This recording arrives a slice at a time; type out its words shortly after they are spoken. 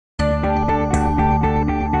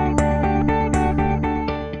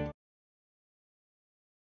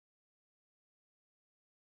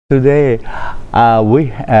Today, we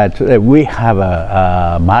have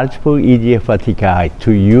multiple EGFR TKI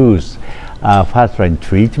to use first-line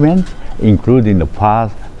treatment, including the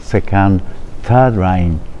first, second,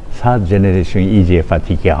 third-line, third-generation EGFR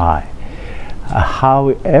TKI.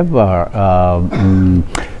 However,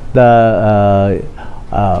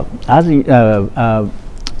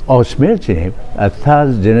 Osimertinib, a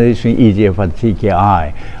third-generation EGFR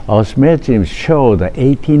TKI, Osimertinib showed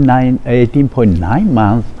 18.9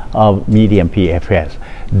 months of median PFS.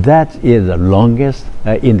 That is the longest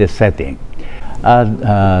in the setting.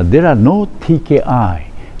 There are no TKI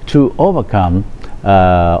to overcome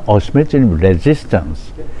Osimertinib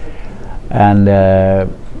resistance, and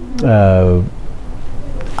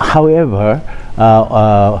however,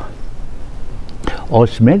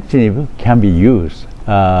 Osimertinib can be used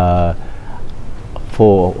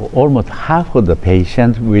for almost half of the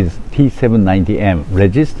patients with T790M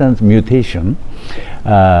resistance mutation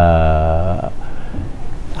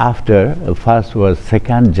after first or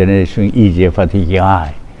second generation EGFR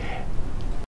TKI.